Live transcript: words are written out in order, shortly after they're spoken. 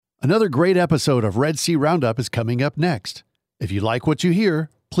Another great episode of Red Sea Roundup is coming up next. If you like what you hear,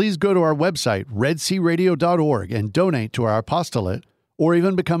 please go to our website, redsearadio.org, and donate to our apostolate, or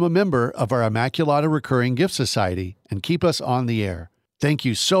even become a member of our Immaculata Recurring Gift Society and keep us on the air. Thank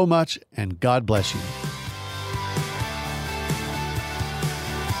you so much, and God bless you.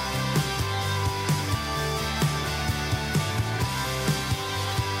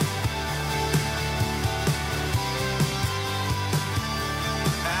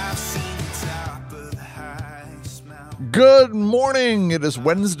 Good morning. It is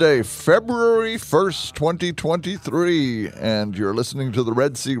Wednesday, February 1st, 2023, and you're listening to the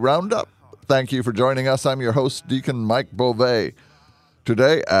Red Sea Roundup. Thank you for joining us. I'm your host, Deacon Mike Beauvais.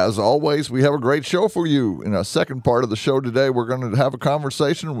 Today, as always, we have a great show for you. In a second part of the show today, we're going to have a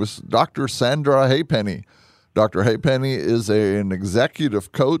conversation with Dr. Sandra Haypenny. Dr. Haypenny is an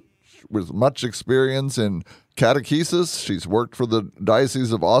executive coach with much experience in catechesis. She's worked for the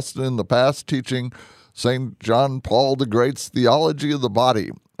Diocese of Austin in the past, teaching St. John Paul the Great's Theology of the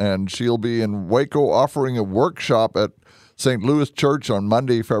Body, and she'll be in Waco offering a workshop at St. Louis Church on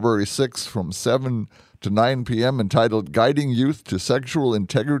Monday, February 6th from 7 to 9 p.m. entitled Guiding Youth to Sexual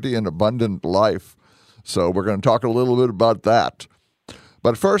Integrity and Abundant Life. So we're going to talk a little bit about that.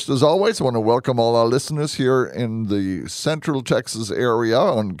 But first, as always, I want to welcome all our listeners here in the Central Texas area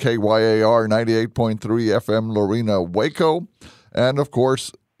on KYAR 98.3 FM Lorena, Waco, and of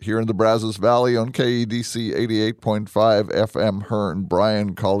course, here in the Brazos Valley on KEDC 88.5 FM Hearn,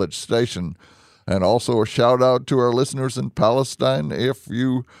 Bryan College Station. And also a shout out to our listeners in Palestine if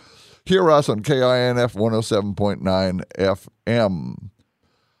you hear us on KINF 107.9 FM.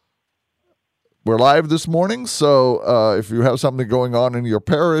 We're live this morning, so if you have something going on in your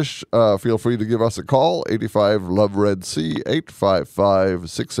parish, feel free to give us a call, 85 Love Red Sea,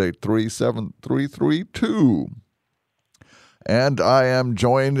 855-683-7332. And I am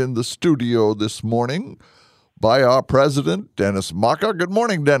joined in the studio this morning by our president, Dennis Maka. Good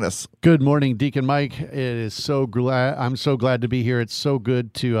morning, Dennis. Good morning, Deacon Mike. I'm so glad to be here. It's so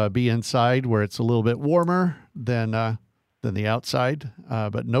good to be inside where it's a little bit warmer than the outside,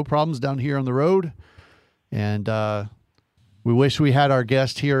 but no problems down here on the road. And we wish we had our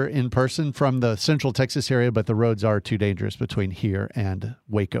guest here in person from the Central Texas area, but the roads are too dangerous between here and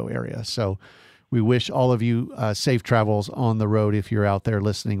Waco area. So we wish all of you safe travels on the road. If you're out there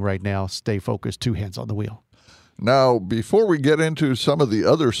listening right now, stay focused, two hands on the wheel. Now, before we get into some of the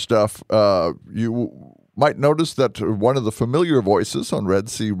other stuff, you might notice that one of the familiar voices on Red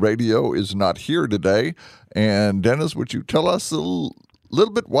Sea Radio is not here today. And Dennis, would you tell us a little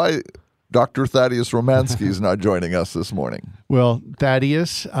bit why Dr. Thaddeus Romansky is not joining us this morning? Well,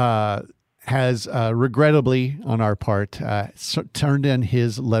 Thaddeus has regrettably, on our part, turned in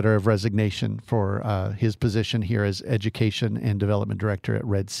his letter of resignation for his position here as Education and Development Director at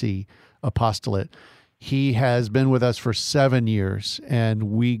Red Sea Apostolate. He has been with us for 7 years,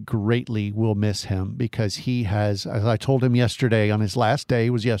 and we greatly will miss him because he has, as I told him yesterday, on his last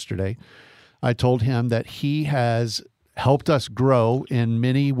day, was yesterday, I told him that he has helped us grow in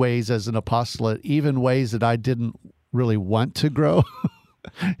many ways as an apostolate, even ways that I didn't really want to grow.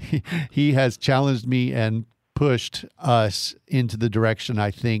 He has challenged me and pushed us into the direction I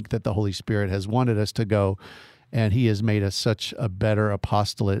think that the Holy Spirit has wanted us to go, and he has made us such a better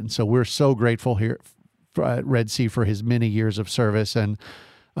apostolate. And so we're so grateful here at Red Sea for his many years of service. And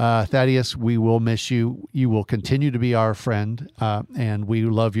Thaddeus, we will miss you. You will continue to be our friend, and we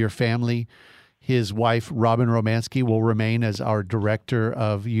love your family. His wife, Robin Romansky, will remain as our director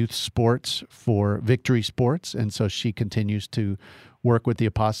of youth sports for Victory Sports, and so she continues to work with the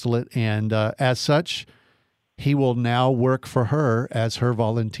apostolate, and as such, he will now work for her as her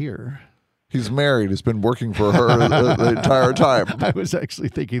volunteer. He's married. He's been working for her the entire time. I was actually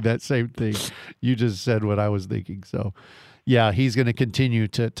thinking that same thing. You just said what I was thinking. So, yeah, he's going to continue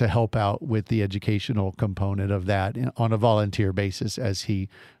to help out with the educational component of that on a volunteer basis as he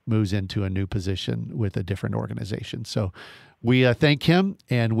moves into a new position with a different organization. So we thank him,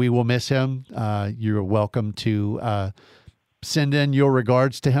 and we will miss him. You're welcome to send in your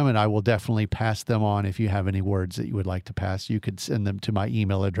regards to him, and I will definitely pass them on. If you have any words that you would like to pass, you could send them to my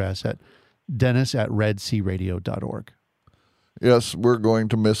email address at dennis@redsearadio.org. Yes, we're going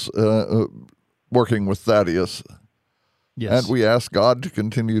to miss working with Thaddeus. Yes. And we ask God to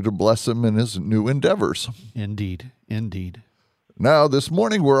continue to bless him in his new endeavors. Indeed, indeed. Now, this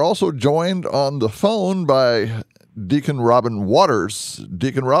morning, we're also joined on the phone by Deacon Robin Waters.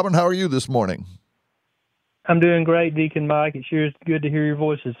 Deacon Robin, how are you this morning? I'm doing great, Deacon Mike. It sure is good to hear your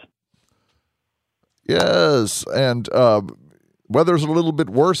voices. Yes, and weather's a little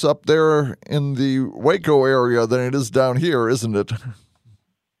bit worse up there in the Waco area than it is down here, isn't it?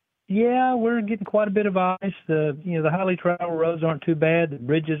 Yeah, we're getting quite a bit of ice. The highly traveled roads aren't too bad. The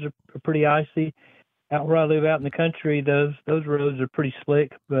bridges are pretty icy. Out where I live out in the country, those roads are pretty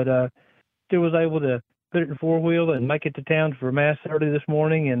slick, but still was able to put it in four-wheel and make it to town for Mass early this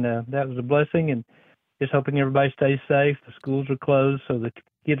morning, and that was a blessing, and just hoping everybody stays safe. The schools are closed, so the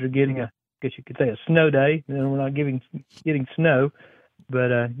kids are getting I guess you could say, a snow day. We're not getting snow, but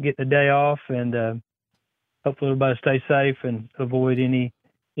getting a day off, and hopefully everybody stays safe and avoid any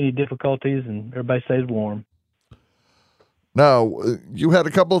difficulties, and everybody stays warm. Now, you had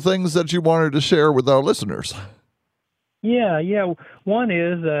a couple of things that you wanted to share with our listeners. Yeah. One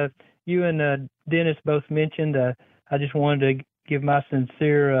is you and Dennis both mentioned. I just wanted to give my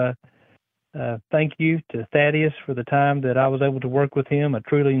sincere thank you to Thaddeus for the time that I was able to work with him. I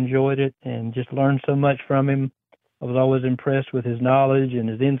truly enjoyed it and just learned so much from him. I was always impressed with his knowledge and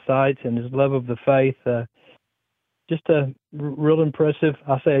his insights and his love of the faith. Just a real impressive,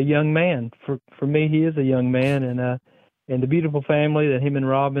 I say, a young man. For me, he is a young man, and the beautiful family that him and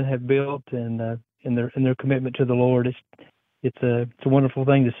Robin have built, and in their commitment to the Lord, it's a wonderful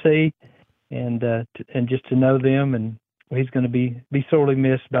thing to see, and just to know them. And he's going to be sorely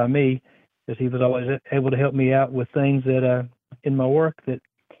missed by me, because he was always able to help me out with things that in my work, that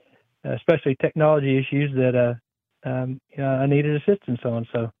especially technology issues that I needed assistance on.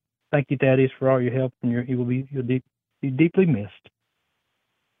 So thank you, Thaddeus, for all your help, and you'll be deeply missed.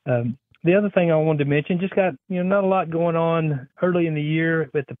 The other thing I wanted to mention, just got not a lot going on early in the year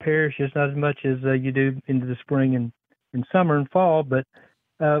at the parish, just not as much as you do into the spring and summer and fall. But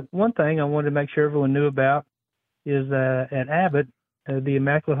one thing I wanted to make sure everyone knew about is at Abbott, the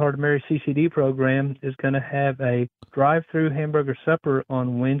Immaculate Heart of Mary CCD program is going to have a drive-through hamburger supper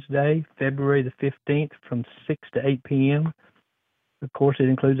on Wednesday, February the 15th, from 6 to 8 p.m. Of course, it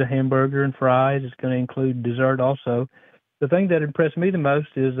includes a hamburger and fries. It's going to include dessert also. The thing that impressed me the most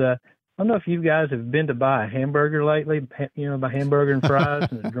is I don't know if you guys have been to buy a hamburger lately, buy hamburger and fries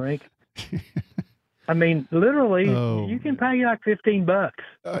and a drink. I mean, literally, you can pay like $15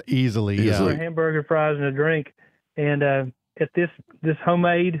 easily, for a hamburger, fries, and a drink. And at this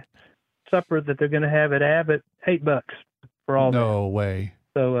homemade supper that they're going to have at Abbott, $8 for all. No way.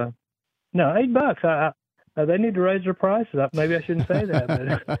 So, no, $8. They need to raise their prices up. Maybe I shouldn't say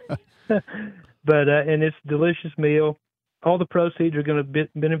that, but and it's a delicious meal. All the proceeds are going to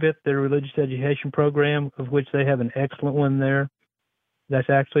benefit their religious education program, of which they have an excellent one there. That's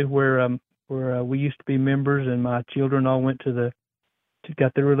actually where we used to be members, and my children all went to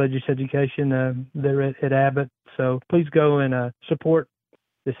got their religious education there at Abbott. So please go and support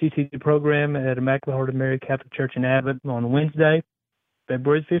the CCD program at Immaculate Heart of Mary Catholic Church in Abbott on Wednesday,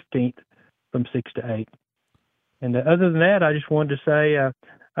 February 15th, from 6 to 8. And other than that, I just wanted to say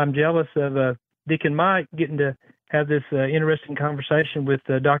I'm jealous of Deacon Mike getting to have this interesting conversation with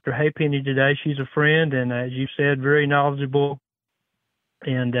Dr. Haypenny today. She's a friend, and as you said, very knowledgeable,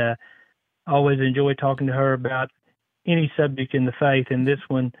 and I always enjoy talking to her about any subject in the faith, and this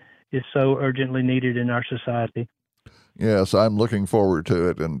one is so urgently needed in our society. Yes, I'm looking forward to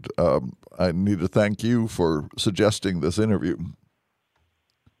it, and I need to thank you for suggesting this interview.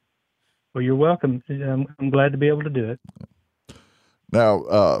 Well, you're welcome. I'm glad to be able to do it.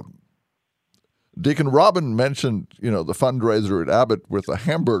 Now, Deacon Robin mentioned, the fundraiser at Abbott with a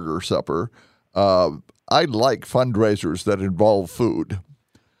hamburger supper. I like fundraisers that involve food.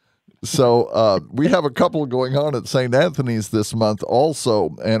 So we have a couple going on at St. Anthony's this month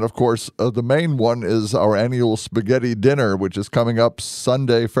also. And, of course, the main one is our annual spaghetti dinner, which is coming up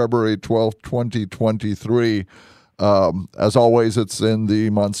Sunday, February 12th, 2023. As always, it's in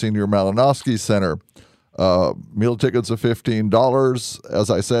the Monsignor Malinowski Center. Meal tickets are $15. As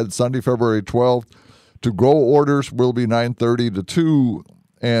I said, Sunday, February 12th. To-go orders will be 9:30 to 2,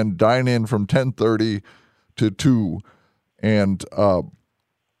 and dine-in from 10:30 to 2. And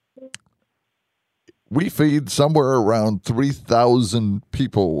we feed somewhere around 3,000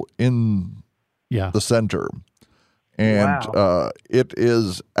 people in the center. And wow. It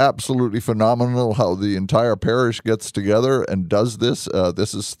is absolutely phenomenal how the entire parish gets together and does this.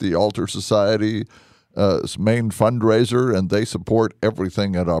 This is the Altar Society's main fundraiser, and they support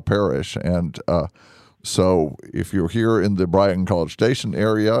everything at our parish. And so if you're here in the Bryan College Station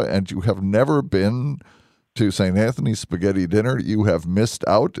area and you have never been to St. Anthony's Spaghetti Dinner, you have missed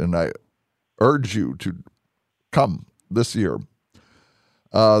out, and I urge you to come this year.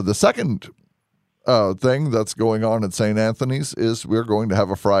 The second thing that's going on at St. Anthony's is we're going to have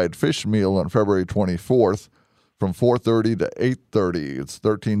a fried fish meal on February 24th from 4:30 to 8:30. It's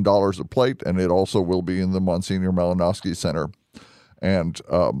 $13 a plate, and it also will be in the Monsignor Malinowski Center. And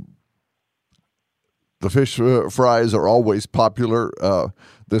the fish fries are always popular.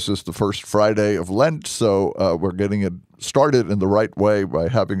 This is the first Friday of Lent, so we're getting it started in the right way by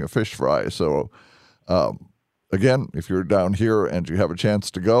having a fish fry. So again, if you're down here and you have a chance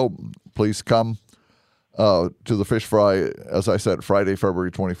to go, please come to the fish fry, as I said, Friday,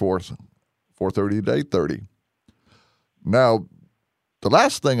 February 24th, 4:30 to 8:30. Now, the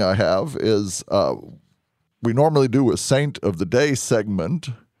last thing I have is we normally do a Saint of the Day segment,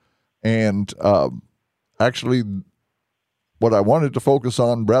 and actually what I wanted to focus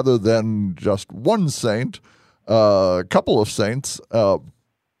on, rather than just one saint, a couple of saints,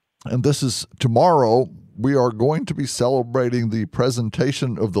 and this is tomorrow, we are going to be celebrating the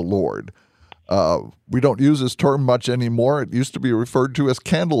presentation of the Lord. We don't use this term much anymore. It used to be referred to as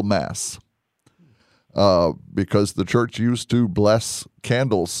Candlemas, because the church used to bless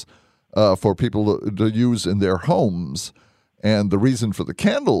candles for people to use in their homes. And the reason for the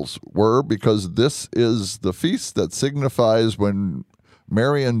candles were because this is the feast that signifies when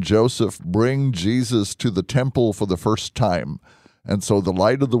Mary and Joseph bring Jesus to the temple for the first time. And so the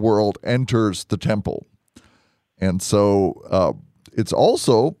light of the world enters the temple. And so it's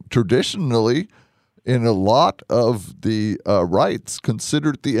also traditionally, in a lot of the rites,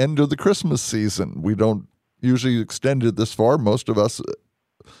 considered the end of the Christmas season. We don't usually extend it this far. Most of us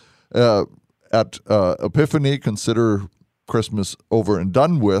at Epiphany consider Christmas over and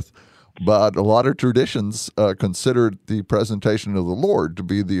done with, but a lot of traditions considered the presentation of the Lord to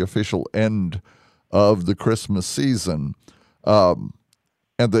be the official end of the Christmas season. And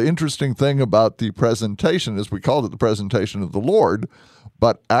the interesting thing about the presentation is we called it the presentation of the Lord,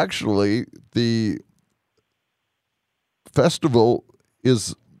 but actually the festival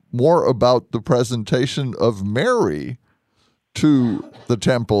is more about the presentation of Mary to the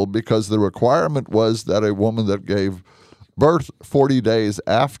temple, because the requirement was that a woman that gave birth 40 days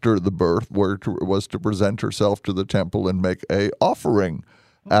after the birth was to present herself to the temple and make a offering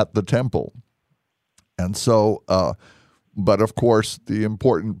at the temple. And so, but of course, the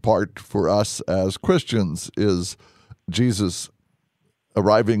important part for us as Christians is Jesus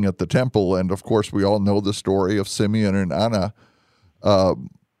arriving at the temple. And of course, we all know the story of Simeon and Anna,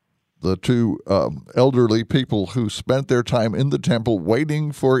 the two elderly people who spent their time in the temple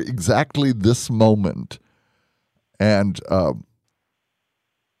waiting for exactly this moment. And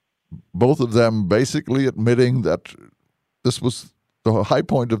both of them basically admitting that this was the high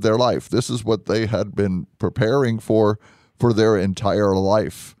point of their life. This is what they had been preparing for their entire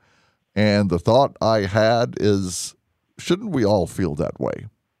life. And the thought I had is, shouldn't we all feel that way?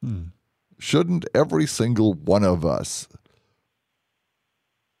 Shouldn't every single one of us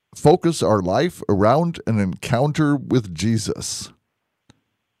focus our life around an encounter with Jesus?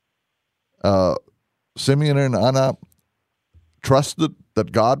 Simeon and Anna trusted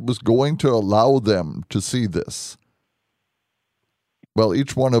that God was going to allow them to see this. Well,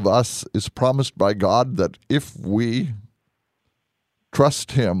 each one of us is promised by God that if we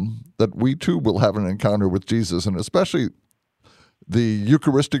trust Him, that we too will have an encounter with Jesus. And especially the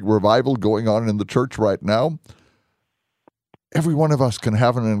Eucharistic revival going on in the church right now, every one of us can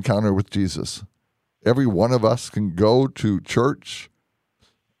have an encounter with Jesus. Every one of us can go to church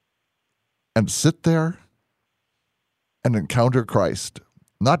and sit there and encounter Christ,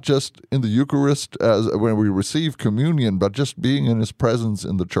 not just in the Eucharist as when we receive communion, but just being in His presence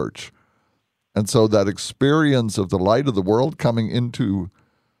in the church. And so that experience of the light of the world coming into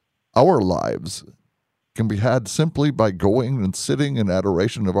our lives can be had simply by going and sitting in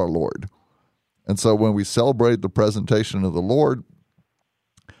adoration of our Lord. And so when we celebrate the presentation of the Lord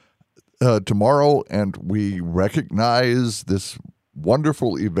tomorrow, and we recognize this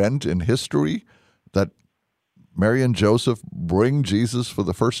wonderful event in history that Mary and Joseph bring Jesus for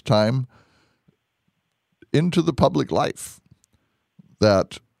the first time into the public life,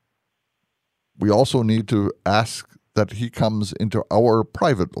 that we also need to ask that He comes into our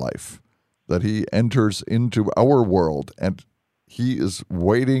private life, that He enters into our world, and He is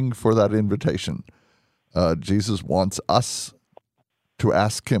waiting for that invitation. Jesus wants us to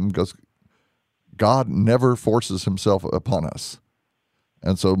ask Him, because God never forces Himself upon us.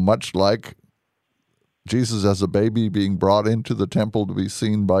 And so much like Jesus as a baby being brought into the temple to be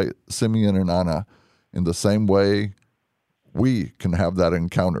seen by Simeon and Anna, in the same way, we can have that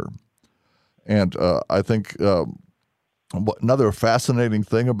encounter. And I think another fascinating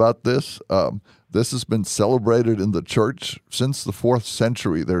thing about this, this has been celebrated in the church since the 4th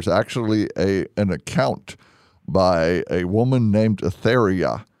century. There's actually an account by a woman named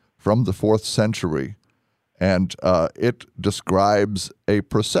Etheria from the 4th century, and it describes a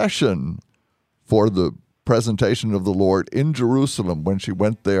procession for the presentation of the Lord in Jerusalem when she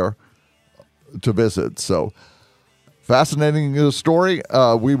went there to visit. So Fascinating story.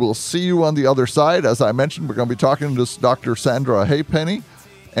 We will see you on the other side. As I mentioned, we're going to be talking to Dr. Sandra Haypenny.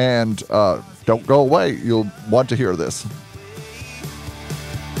 And don't go away. You'll want to hear this.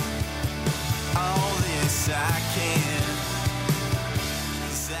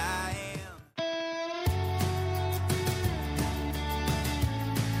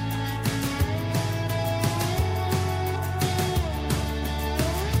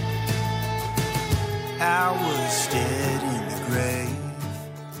 I was dead in the grave.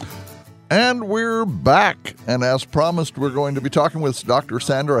 And we're back. And as promised, we're going to be talking with Dr.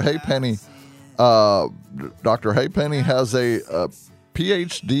 Sandra Haypenny. Dr. Haypenny has a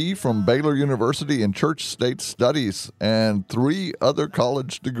PhD from Baylor University in Church State Studies and 3 other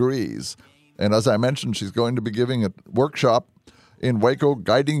college degrees. And as I mentioned, she's going to be giving a workshop in Waco,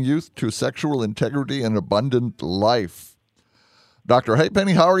 guiding youth to sexual integrity and abundant life. Dr.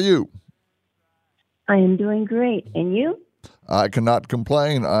 Haypenny, how are you? I am doing great. And you? I cannot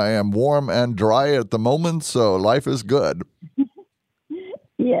complain. I am warm and dry at the moment, so life is good.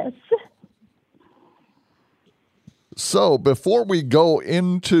 Yes. So before we go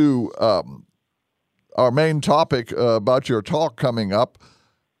into our main topic about your talk coming up,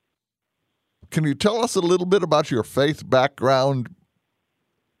 can you tell us a little bit about your faith background?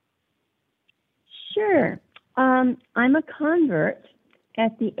 Sure. I'm a convert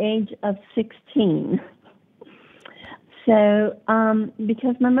at the age of 16. So,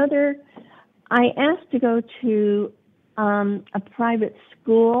 because my mother, I asked to go to a private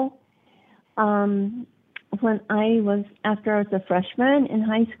school after I was a freshman in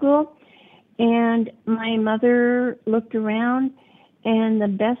high school, and my mother looked around, and the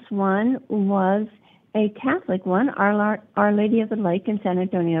best one was a Catholic one, Our Lady of the Lake in San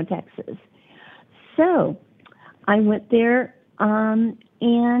Antonio, Texas. So I went there, and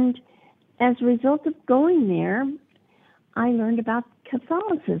as a result of going there, I learned about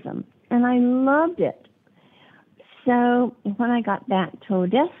Catholicism, and I loved it. So when I got back to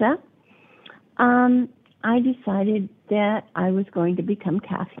Odessa, I decided that I was going to become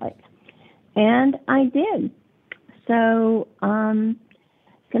Catholic, and I did. So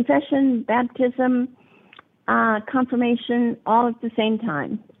confession, baptism, confirmation, all at the same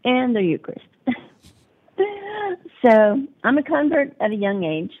time, and the Eucharist. So I'm a convert at a young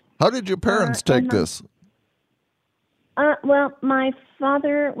age. How did your parents take this? Well, my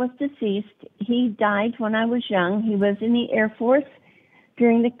father was deceased. He died when I was young. He was in the Air Force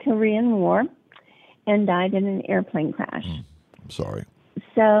during the Korean War and died in an airplane crash. I'm sorry.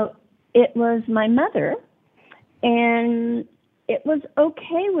 So it was my mother, and it was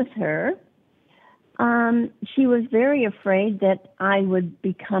okay with her. She was very afraid that I would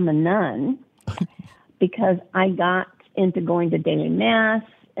become a nun because I got into going to daily mass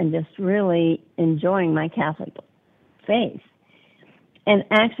and just really enjoying my Catholic faith. And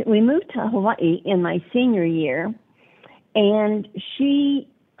actually, we moved to Hawaii in my senior year, and she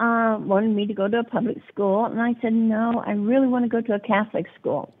wanted me to go to a public school, and I said, no, I really want to go to a Catholic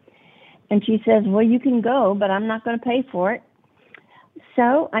school. And she says, well, you can go, but I'm not going to pay for it.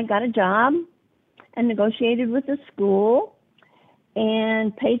 So I got a job and negotiated with the school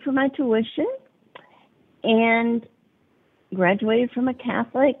and paid for my tuition and graduated from a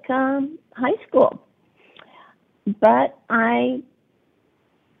Catholic high school. But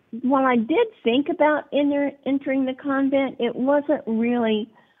while I did think about entering the convent, it wasn't really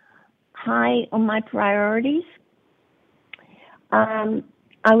high on my priorities. I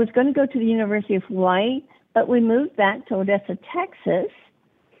was going to go to the University of Hawaii, but we moved back to Odessa, Texas,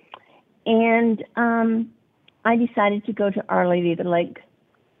 and I decided to go to Our Lady of the Lake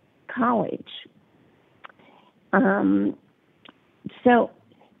College. So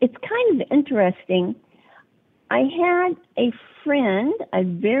it's kind of interesting. I had a friend, a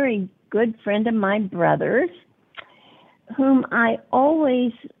very good friend of my brother's, whom I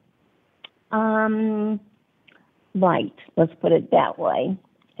always liked, let's put it that way.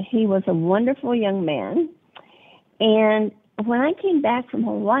 He was a wonderful young man. And when I came back from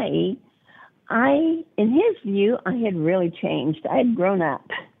Hawaii, in his view, I had really changed. I had grown up.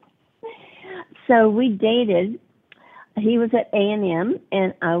 So we dated. He was at A&M,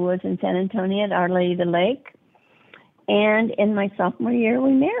 and I was in San Antonio at Our Lady of the Lake. And in my sophomore year,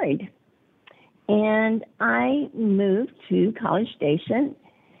 we married. And I moved to College Station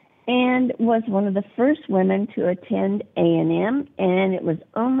and was one of the first women to attend A&M, and it was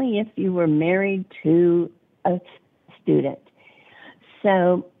only if you were married to a student.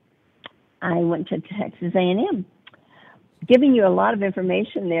 So I went to Texas A&M. Giving you a lot of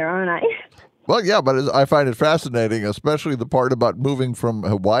information there, aren't I? Well, yeah, but I find it fascinating, especially the part about moving from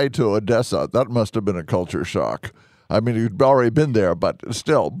Hawaii to Odessa. That must have been a culture shock. I mean, you'd already been there, but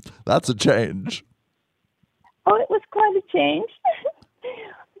still, that's a change. Oh, it was quite a change.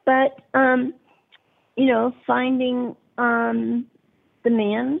 But, finding the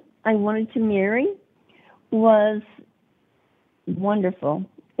man I wanted to marry was wonderful.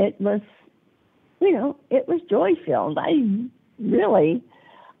 It was, it was joy-filled. I really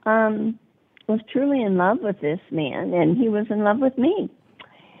was truly in love with this man, and he was in love with me.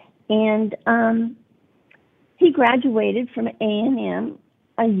 And he graduated from A&M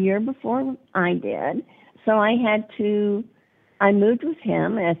a year before I did, so I moved with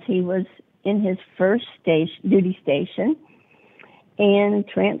him as he was in his first duty station, and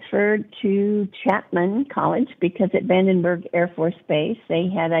transferred to Chapman College because at Vandenberg Air Force Base they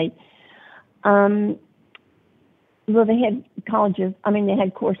had they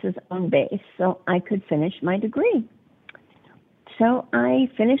had courses on base, so I could finish my degree. So I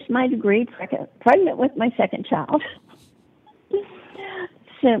finished my degree pregnant with my second child.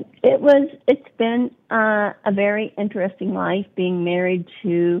 So it's been a very interesting life being married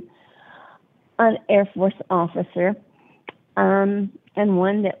to an Air Force officer, and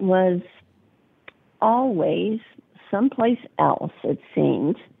one that was always someplace else, it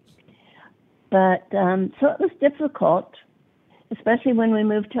seemed. But so it was difficult, especially when we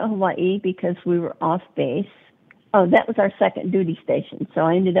moved to Hawaii because we were off base. Oh, that was our second duty station, so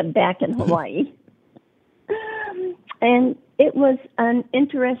I ended up back in Hawaii. And it was an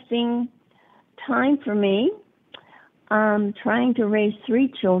interesting time for me, trying to raise 3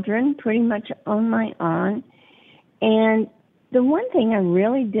 children pretty much on my own. And the one thing I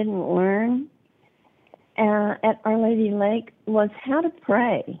really didn't learn at Our Lady Lake was how to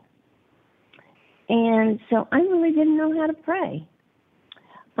pray. And so I really didn't know how to pray.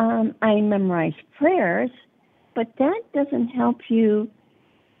 I memorized prayers, but that doesn't help you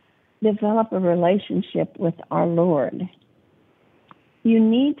develop a relationship with our Lord. You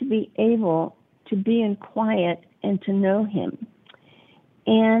need to be able to be in quiet and to know Him.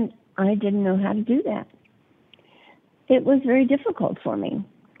 And I didn't know how to do that. It was very difficult for me.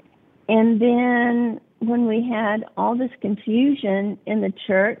 And then when we had all this confusion in the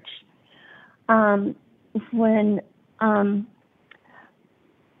church, when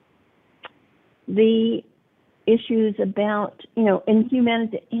the issues about, when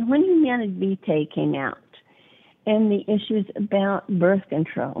Humanity Vitae came out, and the issues about birth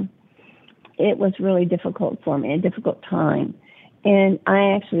control, it was really difficult for me, a difficult time. And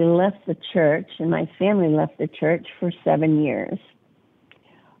I actually left the church, and my family left the church for 7 years.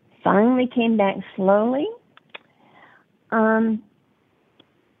 Finally came back slowly,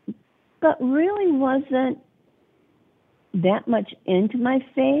 but really wasn't that much into my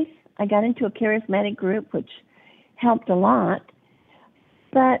faith. I got into a charismatic group, which helped a lot,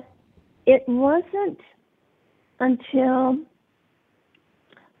 but it wasn't until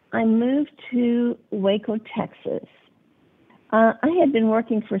I moved to Waco, Texas. I had been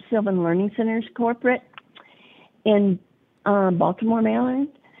working for Sylvan Learning Centers corporate in Baltimore, Maryland,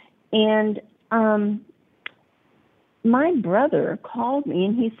 and my brother called me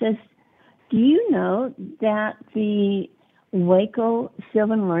and he says, "Do you know that the Waco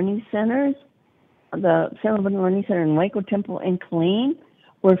Sylvan Learning Centers, the Sylvan Learning Center in Waco, Temple, and Killeen,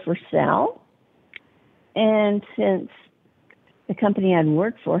 were for sale?" And since the company I'd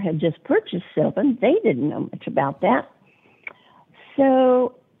worked for had just purchased Sylvan, they didn't know much about that.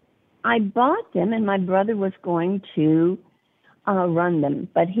 So I bought them, and my brother was going to run them,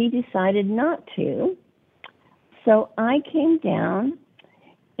 but he decided not to. So I came down,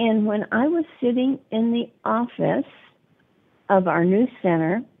 and when I was sitting in the office of our new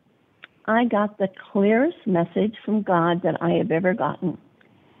center, I got the clearest message from God that I have ever gotten.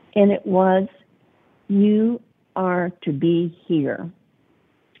 And it was, "You are to be here."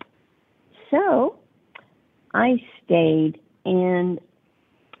 So I stayed, and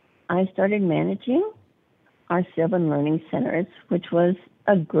I started managing our Sylvan Learning Centers, which was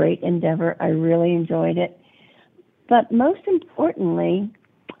a great endeavor. I really enjoyed it. But most importantly,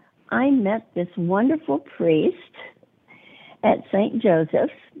 I met this wonderful priest at St.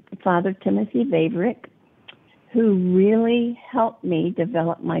 Joseph's, Father Timothy Vaverick, who really helped me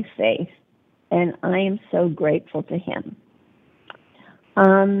develop my faith, and I am so grateful to him.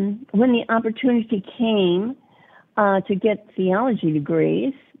 When the opportunity came to get theology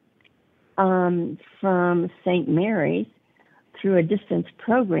degrees from St. Mary's through a distance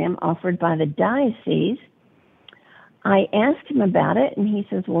program offered by the diocese, I asked him about it, and he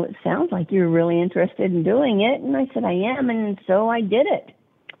says, "Well, it sounds like you're really interested in doing it." And I said, "I am," and so I did it.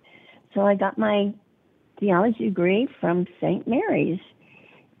 So I got my theology degree from St. Mary's.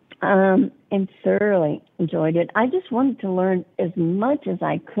 and thoroughly enjoyed it. I just wanted to learn as much as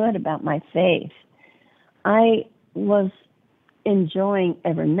I could about my faith. I was enjoying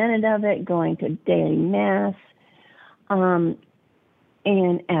every minute of it, going to daily mass,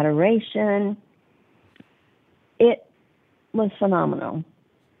 and adoration. It was phenomenal.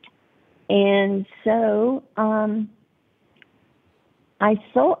 And so I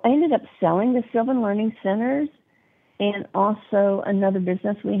ended up selling the Sylvan Learning Centers and also another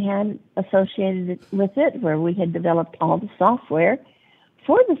business we had associated with it where we had developed all the software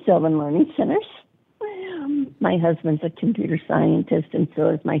for the Sylvan Learning Centers. My husband's a computer scientist and so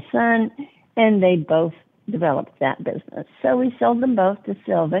is my son, and they both developed that business. So we sold them both to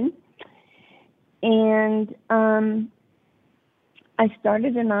Sylvan. And I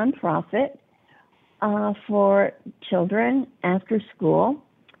started a nonprofit for children after school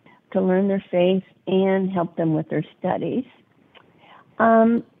to learn their faith and help them with their studies.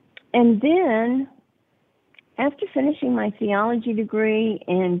 And then, after finishing my theology degree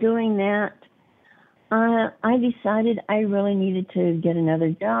and doing that, I decided I really needed to get another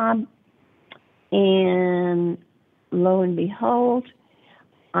job. And lo and behold,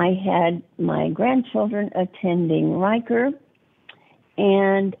 I had my grandchildren attending Riker,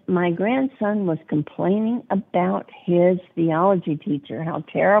 and my grandson was complaining about his theology teacher, how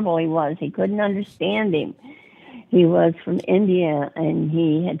terrible he was. He couldn't understand him. He was from India, and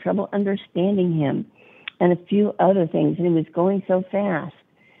he had trouble understanding him, and a few other things, and he was going so fast.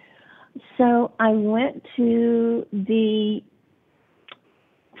 So I went to the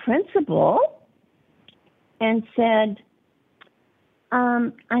principal and said,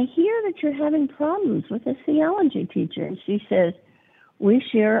 I hear that you're having problems with a theology teacher. And she says, we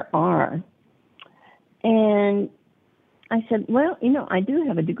sure are. And I said, well, I do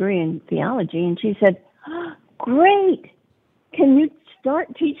have a degree in theology. And she said, oh, great. Can you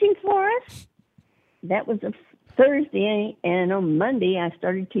start teaching for us? That was a Thursday, and on Monday I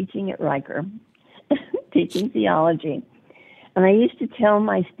started teaching at Riker, teaching theology. And I used to tell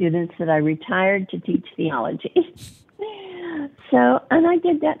my students that I retired to teach theology. And I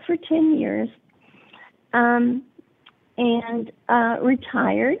did that for 10 years, and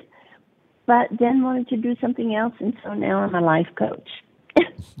retired, but then wanted to do something else, and so now I'm a life coach.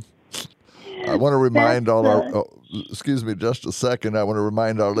 I want to remind excuse me just a second. I want to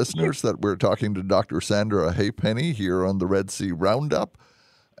remind our listeners that we're talking to Dr. Sandra Haypenny here on the Red Sea Roundup.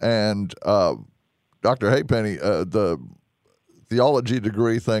 And Dr. Haypenny, the theology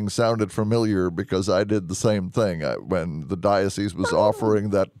degree thing sounded familiar because I did the same thing when the diocese was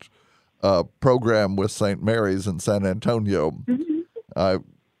offering that program with St. Mary's in San Antonio. Mm-hmm. I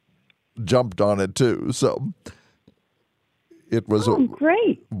jumped on it too. So it was a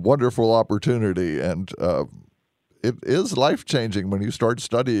great, wonderful opportunity, and it is life-changing when you start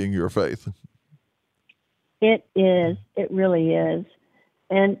studying your faith. It is. It really is.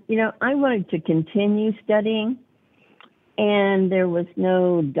 And, I wanted to continue studying, and there was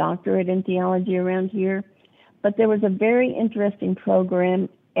no doctorate in theology around here, but there was a very interesting program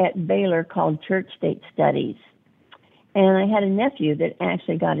at Baylor called Church-State Studies. And I had a nephew that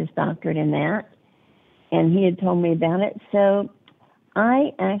actually got his doctorate in that, and he had told me about it. So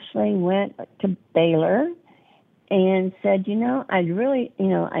I actually went to Baylor and said, I'd really,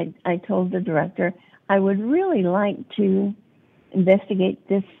 I told the director, I would really like to investigate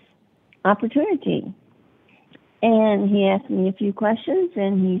this opportunity. And he asked me a few questions,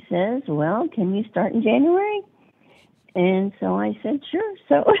 and he says, well, can you start in January? And so I said, sure.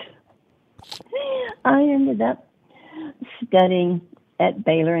 So I ended up studying at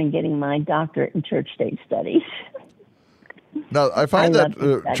Baylor and getting my doctorate in church-state studies. Now, I find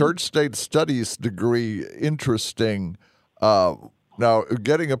that church-state studies degree interesting. Now,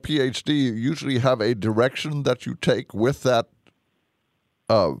 getting a PhD, you usually have a direction that you take with that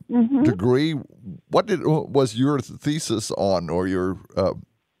degree. What was your thesis on, or your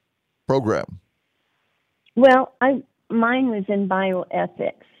program? Well, mine was in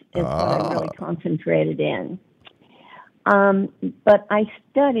bioethics, is what I really concentrated in. But I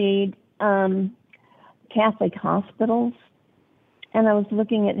studied Catholic hospitals, and I was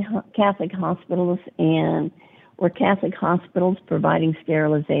looking at Catholic hospitals, and were Catholic hospitals providing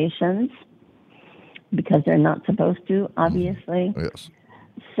sterilizations because they're not supposed to, obviously. Yes.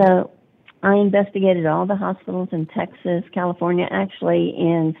 So I investigated all the hospitals in Texas, California, actually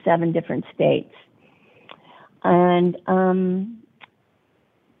in 7 different states. And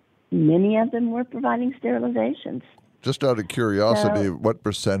many of them were providing sterilizations. Just out of curiosity, what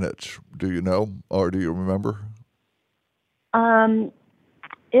percentage do you know, or do you remember?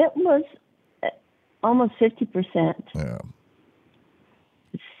 It was almost 50%. Yeah.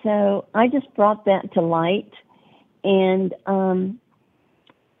 so I just brought that to light, and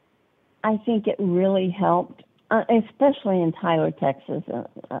I think it really helped, especially in Tyler, Texas.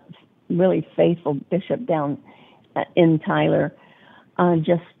 A really faithful bishop down in Tyler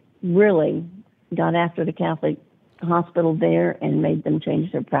just really got after the Catholic hospital there and made them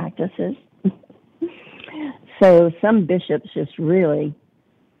change their practices. So some bishops just really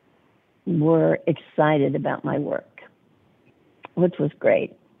were excited about my work, which was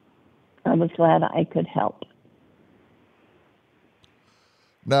great. I was glad I could help.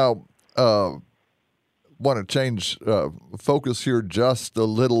 Now, want to change focus here just a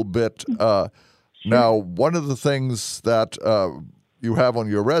little bit. Sure. Now, one of the things that you have on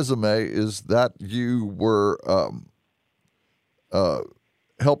your resume is that you were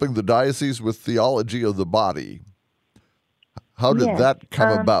helping the diocese with theology of the body. How did Yes, that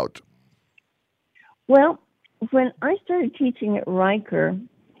come about? Well, when I started teaching at Riker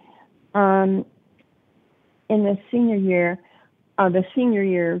in the senior year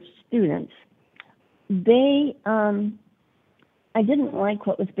students, they I didn't like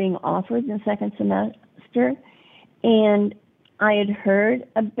what was being offered in the second semester, and I had heard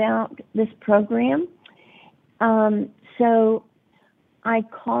about this program. So I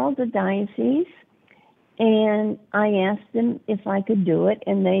called the diocese and I asked them if I could do it,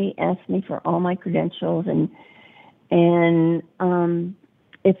 and they asked me for all my credentials and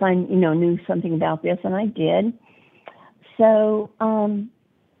if I knew something about this, and I did. So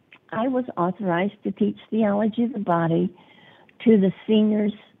I was authorized to teach theology of the body to the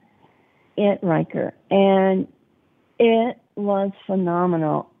seniors at Riker, and it was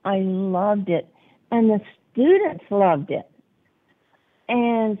phenomenal. I loved it, and the students loved it.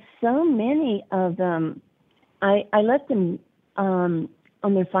 And so many of them, I let them, on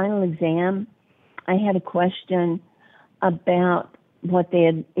their final exam, I had a question about what they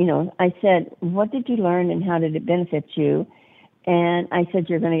had, I said, what did you learn and how did it benefit you? And I said,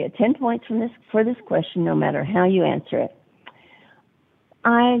 you're going to get 10 points for this question, no matter how you answer it.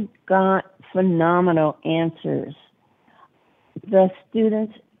 I got phenomenal answers. The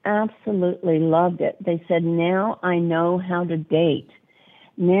students absolutely loved it. They said, now I know how to date.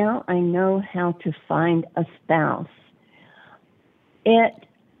 Now I know how to find a spouse. It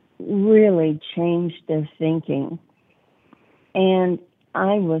really changed their thinking. And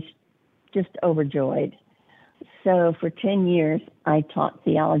I was just overjoyed. So for 10 years, I taught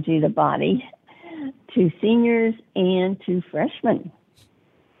theology of the body to seniors and to freshmen.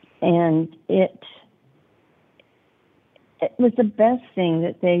 And it was the best thing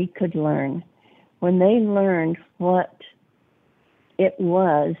that they could learn. When they learned what it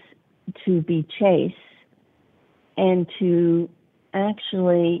was to be chaste and to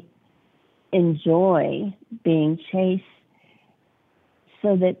actually enjoy being chaste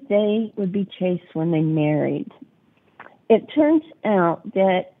so that they would be chaste when they married. It turns out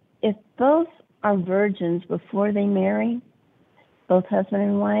that if both are virgins before they marry, both husband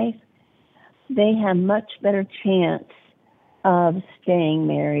and wife, they have much better chance of staying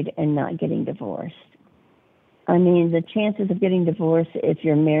married and not getting divorced. I mean, the chances of getting divorced if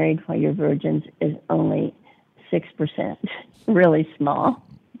you're married while you're virgins is only 6%, really small.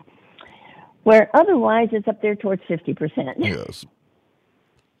 Where otherwise it's up there towards 50%. Yes.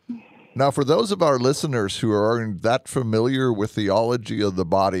 Now, for those of our listeners who aren't that familiar with theology of the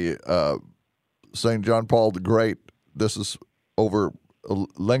body, St. John Paul the Great, this is over a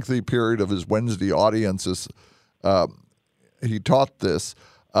lengthy period of his Wednesday audiences, he taught this.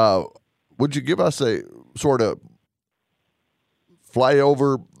 Would you give us a sort of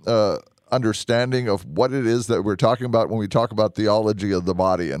flyover understanding of what it is that we're talking about when we talk about theology of the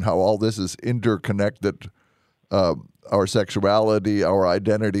body and how all this is interconnected, our sexuality, our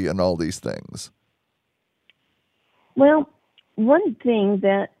identity, and all these things? Well, one thing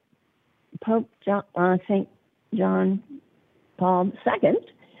that Pope St. John Paul II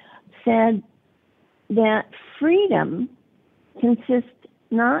said, that freedom consists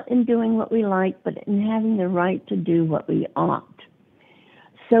not in doing what we like, but in having the right to do what we ought.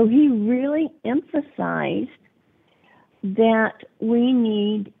 So he really emphasized that we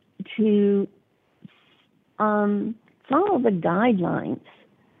need to follow the guidelines,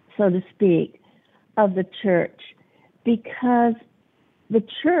 so to speak, of the church, because the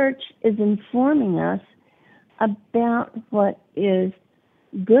church is informing us about what is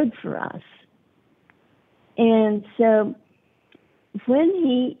good for us. And so when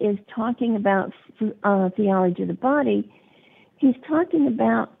he is talking about theology of the body, he's talking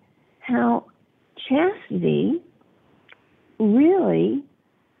about how chastity really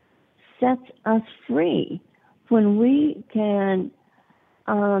sets us free when we can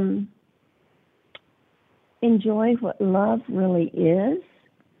enjoy what love really is.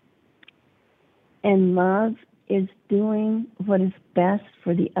 And love is doing what is best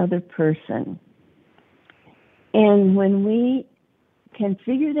for the other person. And when we can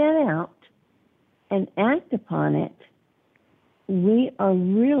figure that out and act upon it, we are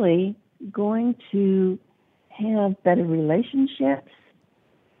really going to have better relationships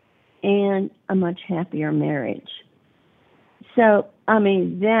and a much happier marriage. So, I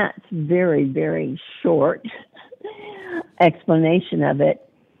mean, that's very, very short explanation of it.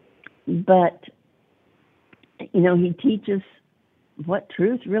 But, you know, he teaches what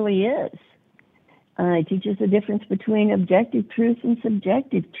truth really is. He teaches the difference between objective truth and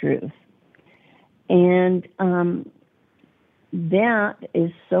subjective truth. And that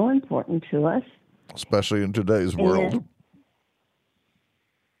is so important to us. Especially in today's world.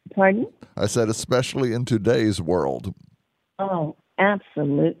 Pardon? I said especially in today's world. Oh,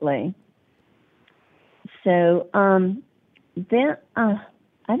 absolutely. So that I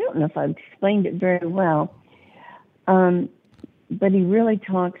don't know if I've explained it very well, but he really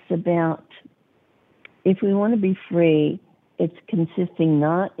talks about if we want to be free, it's consisting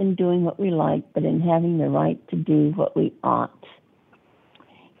not in doing what we like, but in having the right to do what we ought.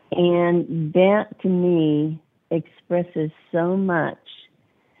 And that, to me, expresses so much,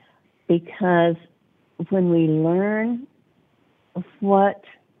 because when we learn what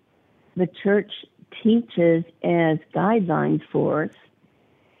the church teaches as guidelines for us,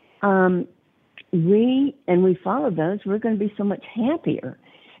 we follow those, we're going to be so much happier.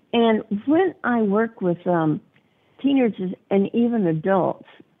 And when I work with teenagers and even adults,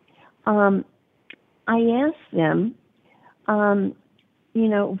 I ask them, you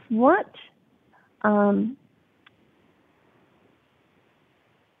know, what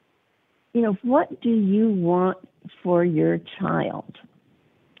do you want for your child?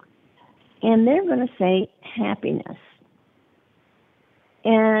 And they're going to say happiness.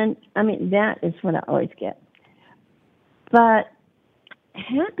 And, I mean, that is what I always get. But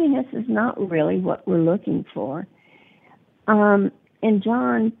happiness is not really what we're looking for. And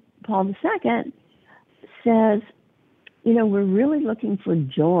John Paul II says, you know, we're really looking for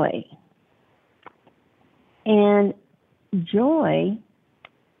joy. And joy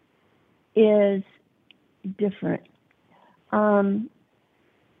is different,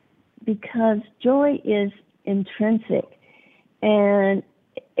 because joy is intrinsic, and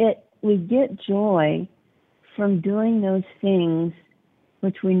we get joy from doing those things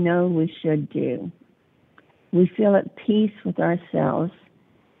which we know we should do. We feel at peace with ourselves,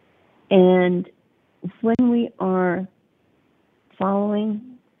 and when we are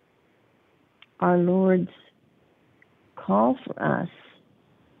following our Lord's call for us,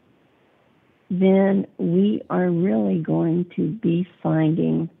 then we are really going to be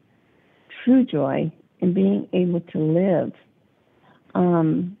finding true joy in being able to live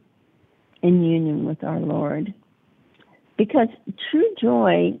in union with our Lord. Because true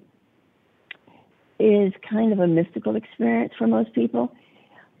joy is kind of a mystical experience for most people.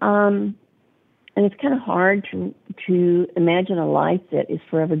 And it's kind of hard to imagine a life that is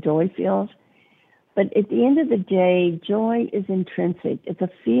forever joy-filled. But at the end of the day, joy is intrinsic. It's a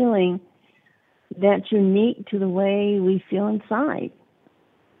feeling that's unique to the way we feel inside.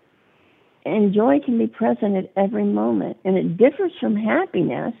 And joy can be present at every moment. And it differs from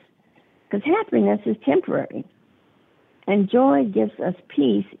happiness, because happiness is temporary. And joy gives us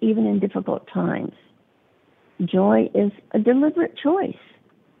peace even in difficult times. Joy is a deliberate choice.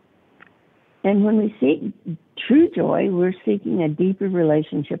 And when we seek true joy, we're seeking a deeper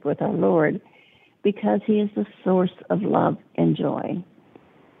relationship with our Lord, because He is the source of love and joy.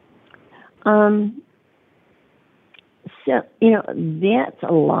 So, you know, that's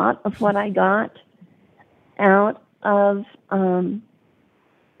a lot of what I got out of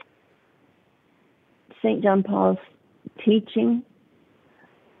St. John Paul's teaching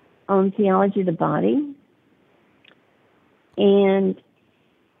on theology of the body, and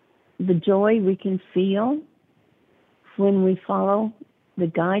the joy we can feel when we follow the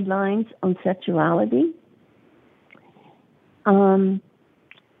guidelines on sexuality. And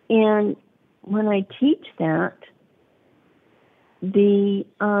when I teach that, the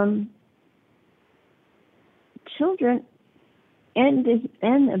children and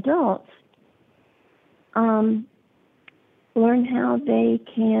adults learn how they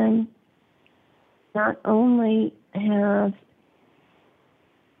can not only have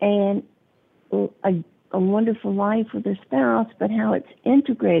a wonderful life with their spouse, but how it's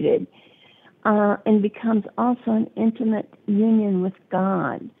integrated and becomes also an intimate union with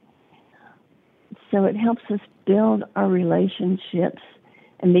God. So it helps us build our relationships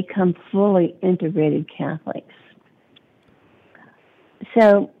and become fully integrated Catholics.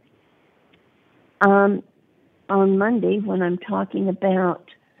 So on Monday, when I'm talking about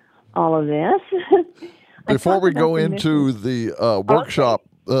all of this, before we go into the workshop,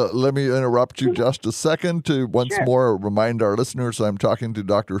 let me interrupt you just a second to once more remind our listeners I'm talking to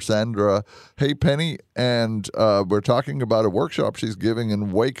Dr. Sandra Haypenny, and we're talking about a workshop she's giving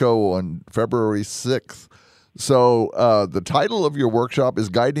in Waco on February 6th. So the title of your workshop is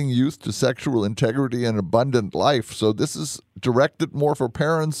Guiding Youth to Sexual Integrity and Abundant Life. So this is directed more for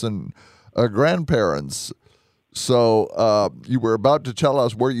parents and grandparents. So you were about to tell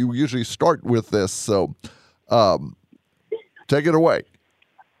us where you usually start with this. So take it away.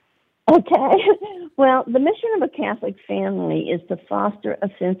 Okay. Well, the mission of a Catholic family is to foster a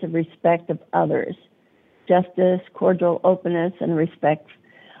sense of respect of others, justice, cordial openness, and respect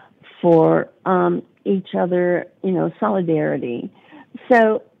for each other, solidarity.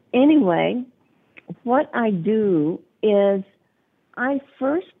 So anyway, what I do is I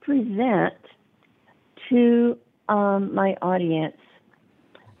first present to my audience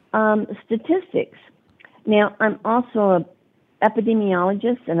statistics. Now, I'm also an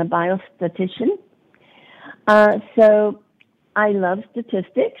epidemiologist and a biostatistician, so I love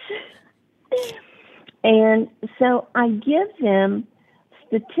statistics. And so I give them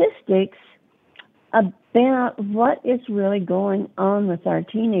statistics about what is really going on with our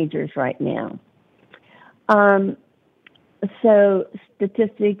teenagers right now. So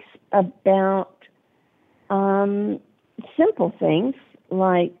statistics about simple things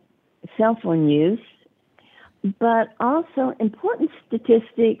like cell phone use, but also important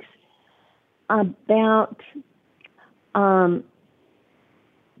statistics about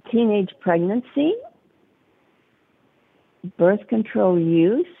teenage pregnancy, birth control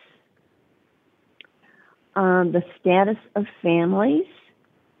use, the status of families,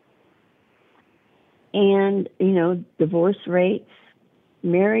 and, divorce rates,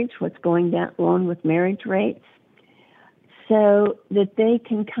 marriage, what's going on with marriage rates, so that they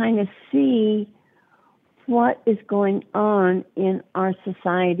can kind of see what is going on in our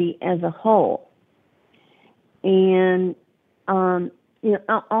society as a whole. And, I'll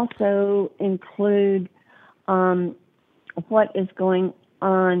also include what is going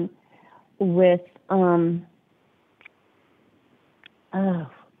on with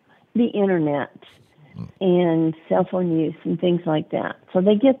the internet and cell phone use and things like that. So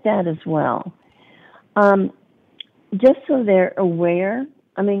they get that as well. Just so they're aware,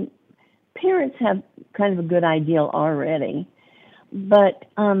 parents have kind of a good idea already, but,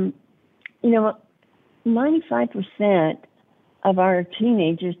 95% of our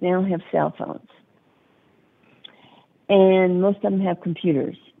teenagers now have cell phones, and most of them have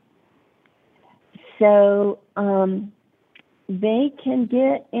computers. So they can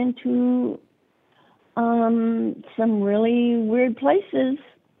get into some really weird places,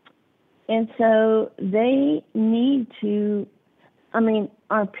 and so they need to,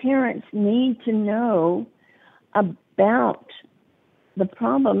 our parents need to know about the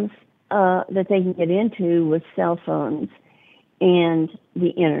problems that they can get into with cell phones and the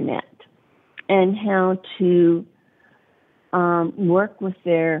internet, and how to work with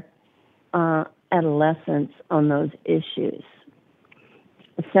their adolescents on those issues.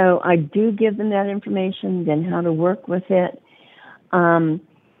 So I do give them that information, then how to work with it. And,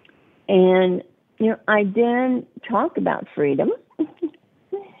 I then talk about freedom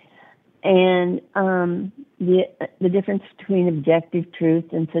and the difference between objective truth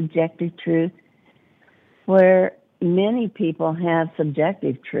and subjective truth, where many people have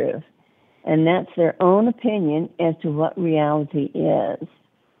subjective truth, and that's their own opinion as to what reality is.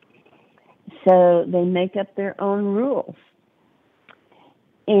 So they make up their own rules.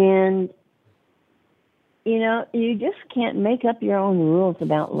 And, you just can't make up your own rules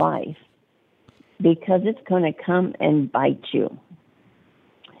about life, because it's going to come and bite you.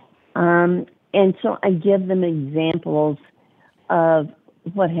 And so I give them examples of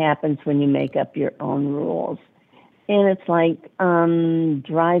what happens when you make up your own rules. And it's like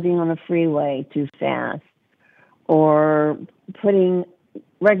driving on a freeway too fast, or putting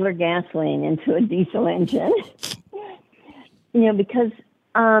regular gasoline into a diesel engine. Because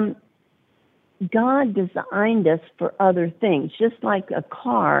God designed us for other things, just like a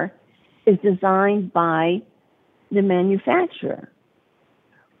car is designed by the manufacturer.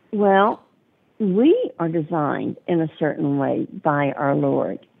 Well, we are designed in a certain way by our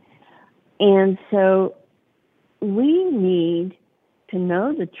Lord. And so we need to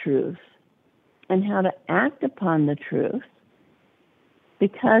know the truth and how to act upon the truth,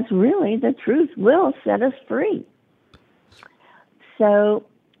 because really the truth will set us free. So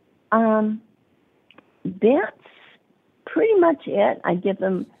that's pretty much it. I give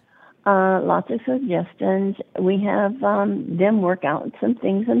them lots of suggestions. We have them work out some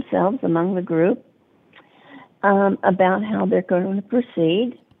things themselves among the group about how they're going to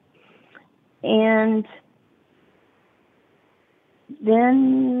proceed. And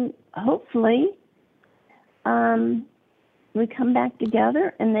then hopefully we come back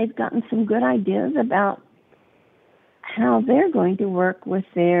together and they've gotten some good ideas about how they're going to work with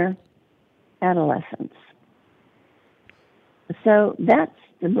their adolescents. So that's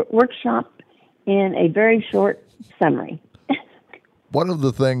the workshop in a very short summary. One of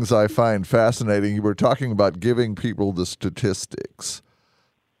the things I find fascinating, you were talking about giving people the statistics.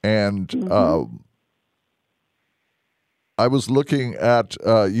 And I was looking at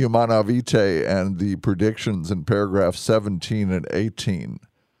Humana Vitae and the predictions in paragraphs 17 and 18.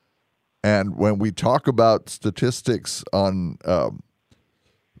 And when we talk about statistics on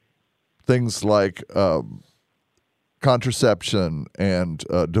things like contraception and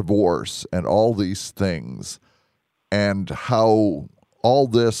divorce and all these things, and how all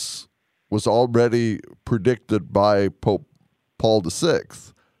this was already predicted by Pope Paul VI,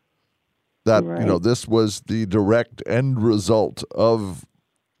 that Right. this was the direct end result of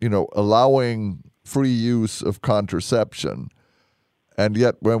allowing free use of contraception. And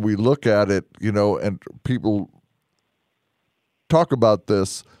yet when we look at it, and people talk about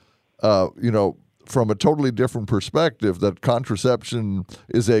this from a totally different perspective, that contraception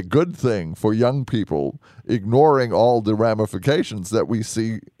is a good thing for young people, ignoring all the ramifications that we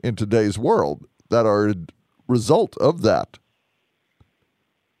see in today's world that are a result of that.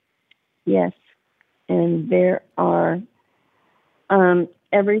 Yes. And there are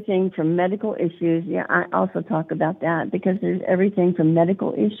everything from medical issues. Yeah, I also talk about that because there's everything from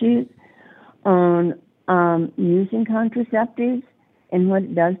medical issues on using contraceptives and what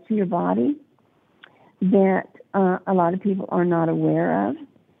it does to your body that a lot of people are not aware of.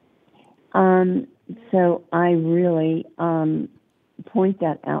 So I really point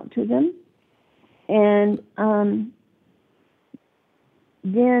that out to them. And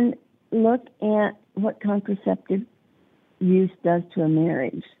then look at what contraceptive use does to a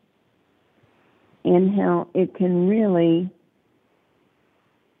marriage and how it can really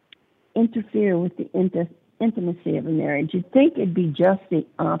interfere with the intimacy of a marriage. You'd think it'd be just the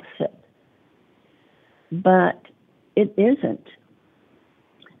opposite, but it isn't.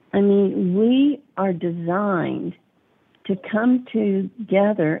 I mean, we are designed to come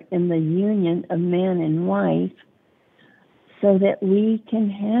together in the union of man and wife so that we can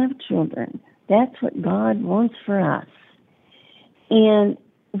have children. That's what God wants for us. And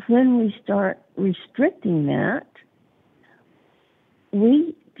when we start restricting that,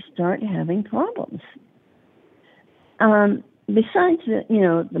 we start having problems. Besides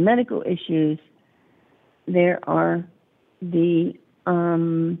the medical issues, there are the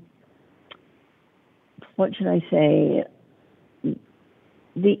what should I say?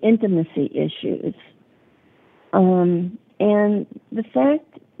 The intimacy issues, and the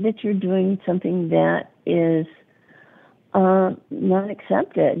fact that you're doing something that is not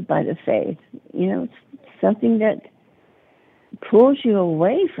accepted by the faith. It's something that pulls you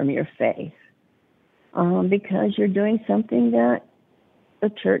away from your faith because you're doing something that the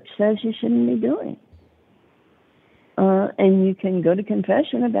church says you shouldn't be doing. And you can go to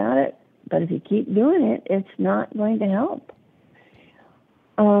confession about it, but if you keep doing it, it's not going to help.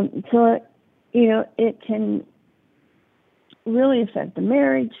 So, it can really affect the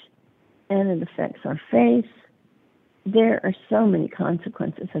marriage, and it affects our faith. There are so many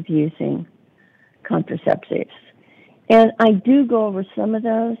consequences of using contraceptives. And I do go over some of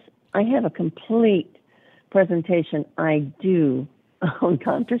those. I have a complete presentation I do on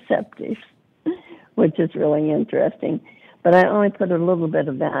contraceptives, which is really interesting. But I only put a little bit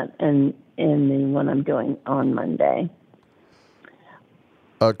of that in the one I'm doing on Monday.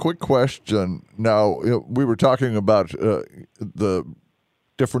 A quick question. Now, we were talking about the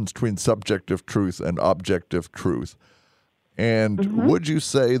difference between subjective truth and objective truth. And would you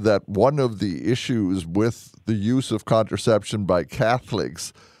say that one of the issues with the use of contraception by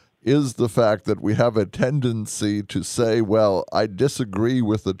Catholics is the fact that we have a tendency to say, well, I disagree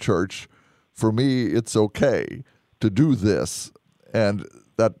with the church. For me, it's okay to do this. And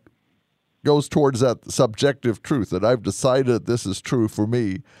that goes towards that subjective truth, that I've decided this is true for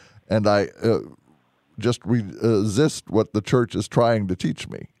me, and I just resist what the church is trying to teach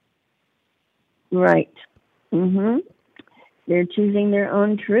me. Right. They're choosing their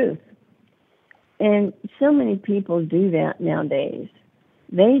own truth. And so many people do that nowadays.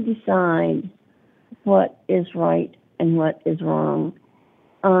 They decide what is right and what is wrong.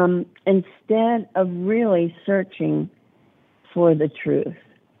 instead of really searching for the truth.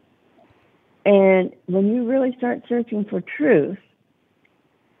 And when you really start searching for truth,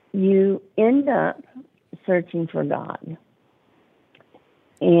 you end up searching for God.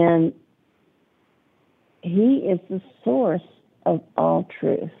 And He is the source of all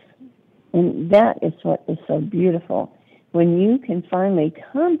truth. And that is what is so beautiful. When you can finally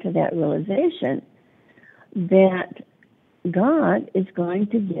come to that realization that God is going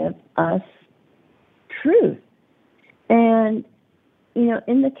to give us truth. And, you know,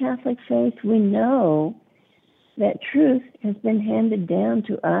 in the Catholic faith, we know that truth has been handed down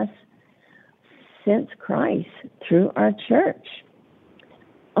to us since Christ through our church.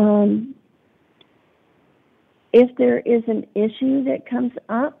 If there is an issue that comes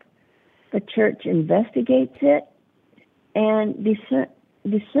up, the church investigates it and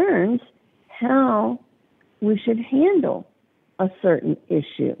discerns how we should handle a certain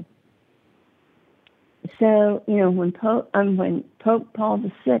issue. So, you know, when Pope Paul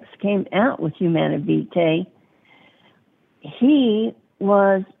VI came out with Humanae Vitae, he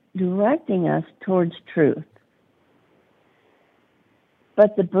was directing us towards truth.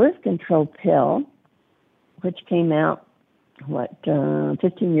 But the birth control pill, which came out,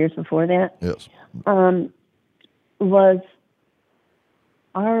 15 years before that? Yes. Was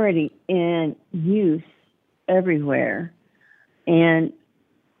already in use everywhere, and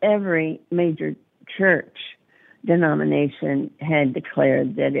every major church denomination had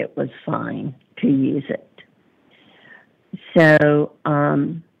declared that it was fine to use it. So,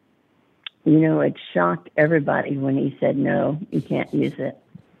 you know, it shocked everybody when he said, no, you can't use it.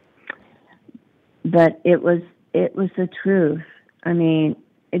 But it was the truth. I mean,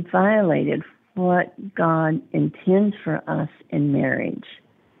 it violated what God intends for us in marriage.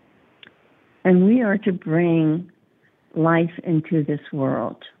 And we are to bring life into this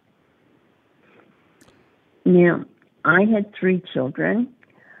world. Now, I had 3 children.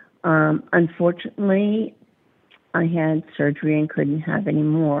 Unfortunately, I had surgery and couldn't have any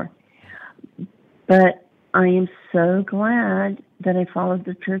more. But I am so glad that I followed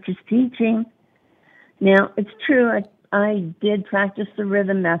the church's teaching. Now, it's true, I did practice the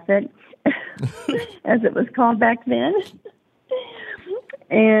rhythm method, as it was called back then.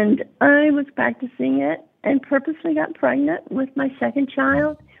 And I was practicing it and purposely got pregnant with my second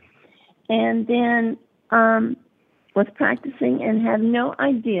child. And then was practicing and had no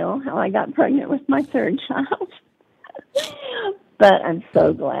idea how I got pregnant with my third child. But I'm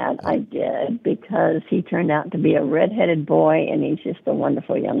so glad I did, because he turned out to be a redheaded boy, and he's just a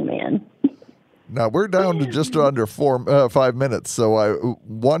wonderful young man. Now, we're down to just under 5 minutes, so I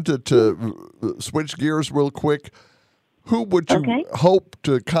wanted to switch gears real quick. Who would you hope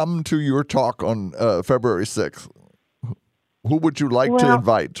to come to your talk on February 6th? Who would you like to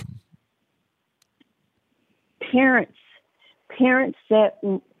invite? Parents that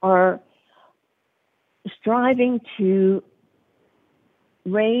are striving to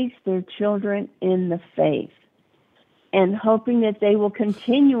raise their children in the faith and hoping that they will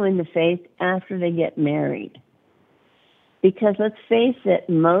continue in the faith after they get married. Because let's face it,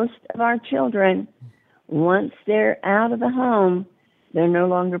 most of our children, once they're out of the home, they're no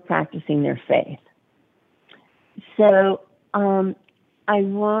longer practicing their faith. So I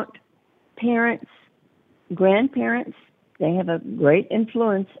want parents, grandparents, they have a great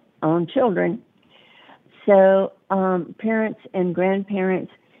influence on children. So parents and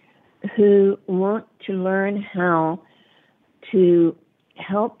grandparents who want to learn how to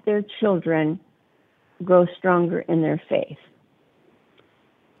help their children grow stronger in their faith.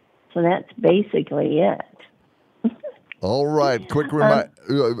 So that's basically it. All right. Quick reminder.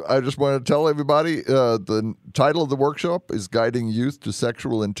 I just want to tell everybody the title of the workshop is Guiding Youth to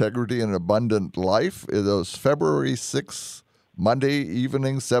Sexual Integrity and Abundant Life. It is February 6th, Monday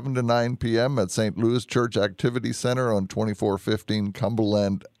evening, 7 to 9 p.m. at St. Louis Church Activity Center on 2415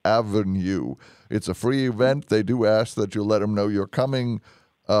 Cumberland Avenue. It's a free event. They do ask that you let them know you're coming.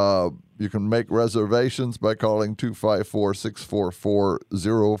 You can make reservations by calling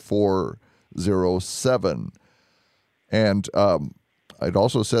 254-644-0407. And it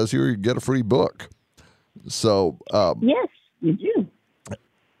also says here you get a free book. So yes, you do.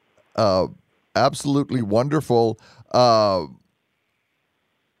 Absolutely wonderful. Dr.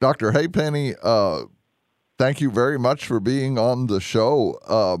 Haypenny, thank you very much for being on the show.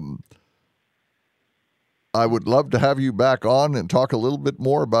 I would love to have you back on and talk a little bit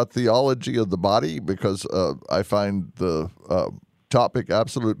more about theology of the body, because I find the topic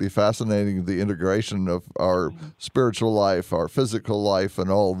absolutely fascinating, the integration of our spiritual life, our physical life, and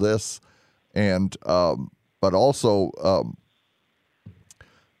all this. And but also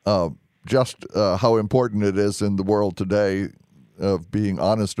just how important it is in the world today of being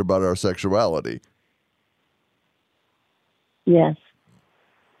honest about our sexuality. Yes.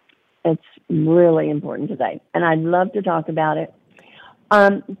 It's really important today, and I'd love to talk about it.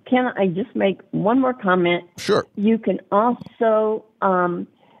 Can I just make one more comment? Sure. You can also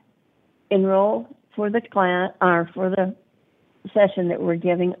enroll for the class or for the session that we're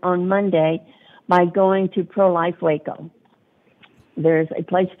giving on Monday by going to Pro-Life Waco. There's a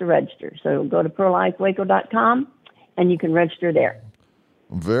place to register. So go to prolifewaco.com and you can register there.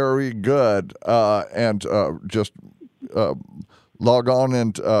 Very good. And just log on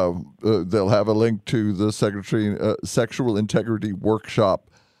and they'll have a link to the Sexual Integrity Workshop.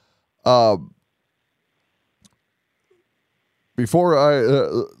 Before I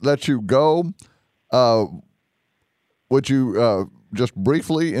let you go, would you just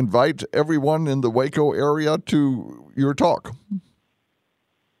briefly invite everyone in the Waco area to your talk?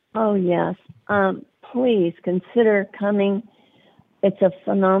 Oh, yes. Please consider coming. It's a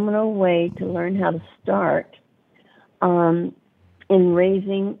phenomenal way to learn how to start in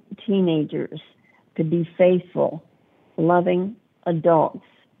raising teenagers to be faithful, loving adults.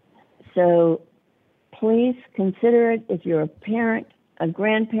 So please consider it if you're a parent, a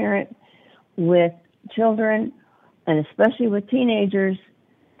grandparent with children, and especially with teenagers,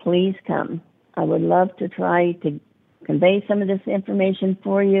 please come. I would love to try to convey some of this information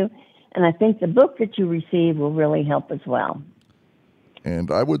for you, and I think the book that you receive will really help as well.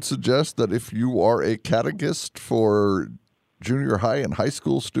 And I would suggest that if you are a catechist for junior high and high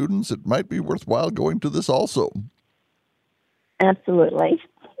school students, it might be worthwhile going to this also. Absolutely.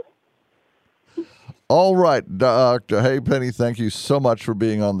 All right, Dr. Halfpenny, thank you so much for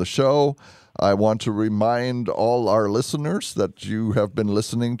being on the show. I want to remind all our listeners that you have been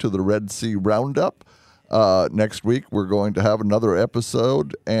listening to the Red Sea Roundup. Next week, we're going to have another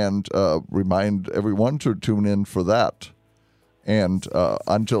episode, and remind everyone to tune in for that. And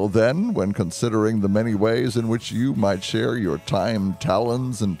until then, when considering the many ways in which you might share your time,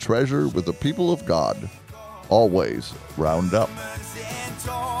 talents, and treasure with the people of God, always round up.